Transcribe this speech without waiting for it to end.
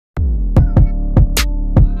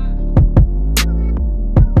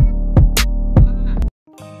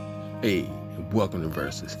Hey, and welcome to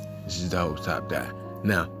Versus. This is the host, Top Guy.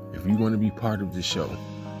 Now, if you want to be part of the show,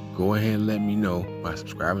 go ahead and let me know by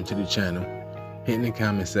subscribing to the channel, hitting the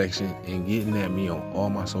comment section, and getting at me on all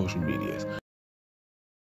my social medias.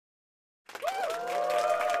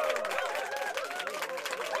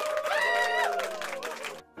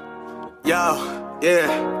 Yo,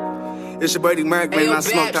 yeah, it's your buddy Murkk, man. I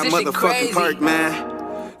smoked that motherfucking perk,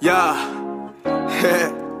 man. Yo,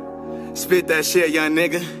 spit that shit, young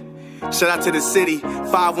nigga. Shout out to the city,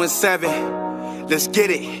 517. Let's get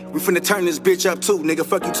it. We finna turn this bitch up too, nigga.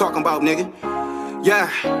 Fuck you talking about, nigga. Yeah.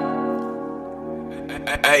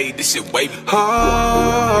 Hey, this shit wavy. Oh,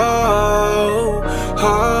 oh,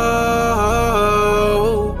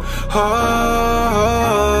 oh,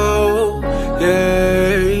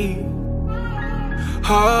 yeah.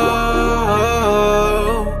 Oh,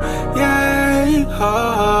 yeah.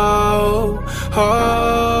 Oh, oh,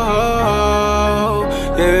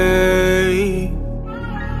 yeah.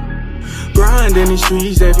 Grind in the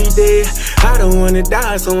streets every day. I don't wanna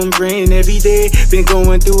die, so I'm praying every day. Been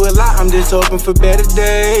going through a lot, I'm just hoping for better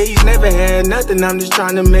days. Never had nothing, I'm just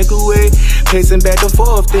trying to make a way. Pacing back and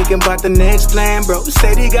forth, thinking about the next plan. Bro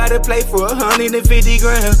said he gotta play for 150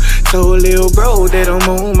 grand. Told lil' bro that I'm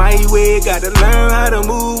on my way. Gotta learn how to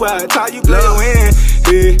move, that's how you play your hand.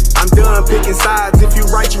 Yeah, I'm done picking sides. If you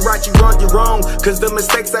right, you right, you wrong, you wrong. Cause the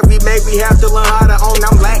mistakes that we made, we have to learn how to own.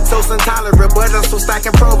 I'm lactose intolerant, but I'm still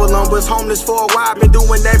stacking provolone. Was homeless for a while, been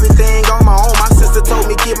doing everything on my own. My sister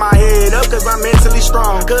told me keep my head up, cause I'm mentally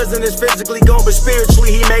strong. Cousin is physically gone, but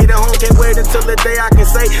spiritually he made it home. Can't wait until the day I can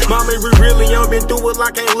say, Mommy, we really young, been through it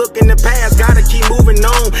like ain't look in the past. Gotta keep moving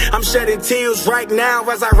on. I'm shedding tears right now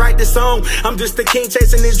as I write this song. I'm just the king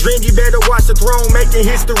chasing this dream, you better watch the throne. Making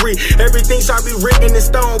history, everything shall be written in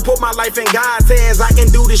stone. Put my life in God's hands, I can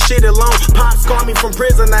do this shit alone. Pops called me from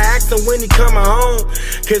prison, I asked him when he coming home.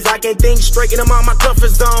 Cause I can think straight and I'm on my comfort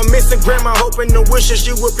zone. Missing grandma, hoping and wishing she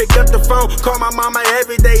would pick up the phone. Call my mama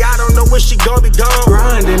every day, I don't know when she gon' be gone.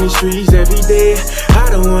 Grind in the streets every day. I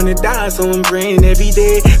don't wanna die, so I'm praying every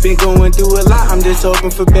day. Been going through a lot, I'm just hoping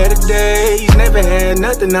for better days. Never had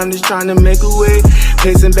nothing, I'm just trying to make a way.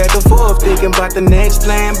 Pacing back and forth, thinking about the next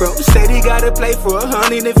plan. Bro said he gotta play for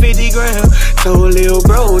 150 grand. Told lil'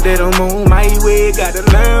 bro that I'm on my way. Gotta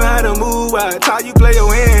learn how to move, that's how you play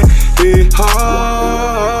your hand. Yeah. Oh,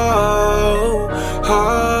 oh,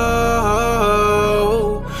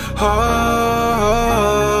 oh,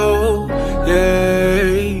 oh, yeah.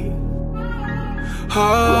 Oh,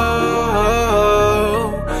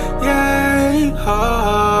 yeah.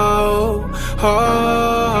 Oh, oh,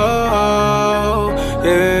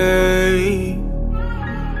 yeah.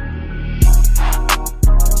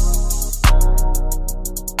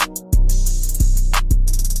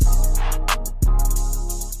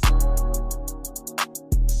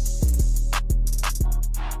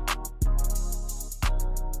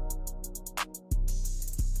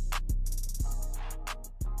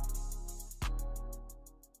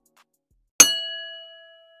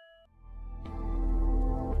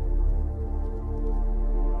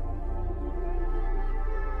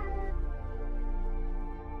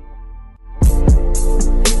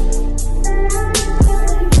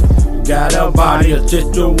 Got a body, a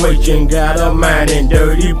situation, got a mind in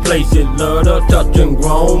dirty places. Love to touch and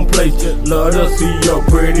grown places. Love to see your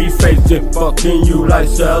pretty face. It fucking you like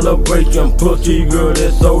celebration. Pussy good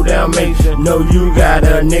is so damnation. Know you got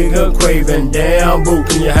a nigga craving. Damn boo,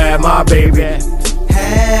 can you have my baby?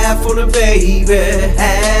 Half for the baby,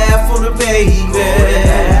 half for the baby,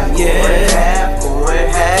 yeah. Going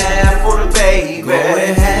half for the baby,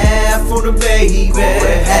 going half for the baby,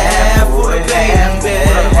 half for the baby,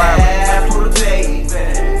 half for the baby.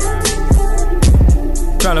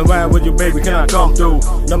 Tryna ride with you, baby, can I come through?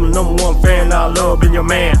 Number one fan, I love being your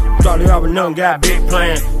man. Started out with none, got big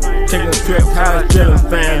plans. Taking a trip, high chillin'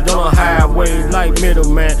 fans on a highway like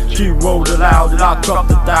middleman. She rolled it loud, and I cup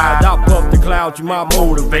the thighs. I puff the clouds, you might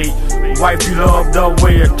motivate. Wife, you love the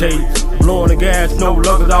way it tastes. Blowing the gas, no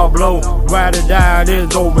luck, it's all blow. Ride or die, it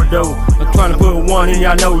is overdose. I'm trying to put one in,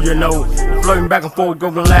 y'all know you know. Flirting back and forth,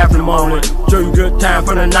 going laugh in the morning. Show you good time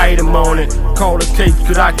for the night and morning. Call the case,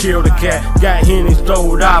 cause I killed the cat. Got Henny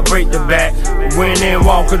stole, I break the back. Went in,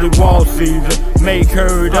 walk cause it's wall season. Make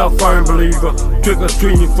her the firm believer. Trick or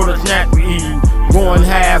treating for the snack we eat. Going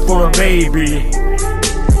half for a baby.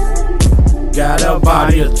 Got a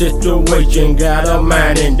body, a situation, got a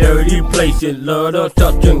mind in dirty places. Love to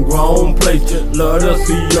touch and grown places. Love to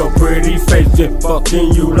see your pretty face. It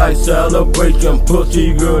fucking you like celebration.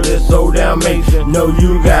 Pussy good is so damnation. Know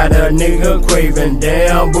you got a nigga craving.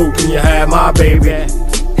 Damn boo, can you have my baby?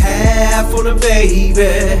 Half on the baby,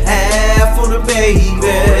 half on the baby,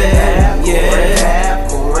 yeah.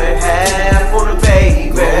 Going half on the baby,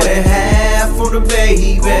 going half on the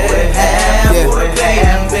baby, half on the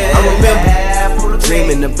baby. I remember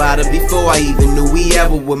dreaming about her before I even knew we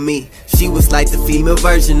ever would meet. She was like the female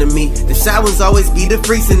version of me. The showers always be the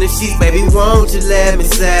freaks in the sheets. Baby, won't you let me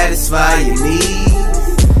satisfy your needs?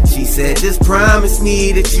 She said, just promise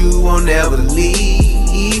me that you won't ever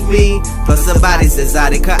leave me. Plus her body's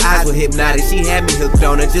exotic, her eyes were hypnotic. She had me hooked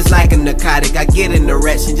on her just like a narcotic. I get an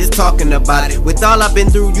erection just talking about it. With all I've been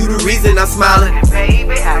through, you the reason I'm smiling. And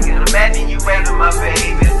baby, I can imagine you raising my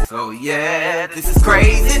baby. So yeah, this is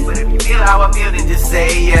crazy, but if you feel how I feel, then just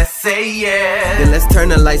say yes, say yes. Then let's turn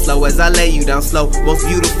the lights low as I lay you down slow. Most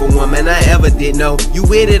beautiful woman I ever did know. You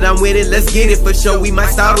with it, I'm with it, let's get it for sure. We might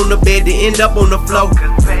start on the bed to end up on the floor.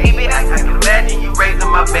 Cause baby, I can imagine you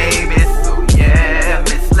raising my baby. So yeah,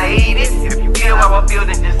 Miss Lady, if you feel how I feel,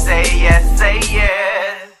 then just say yes, say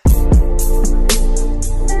yes.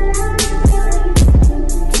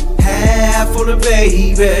 Half on the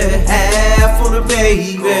baby, half on the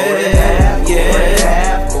baby, yeah.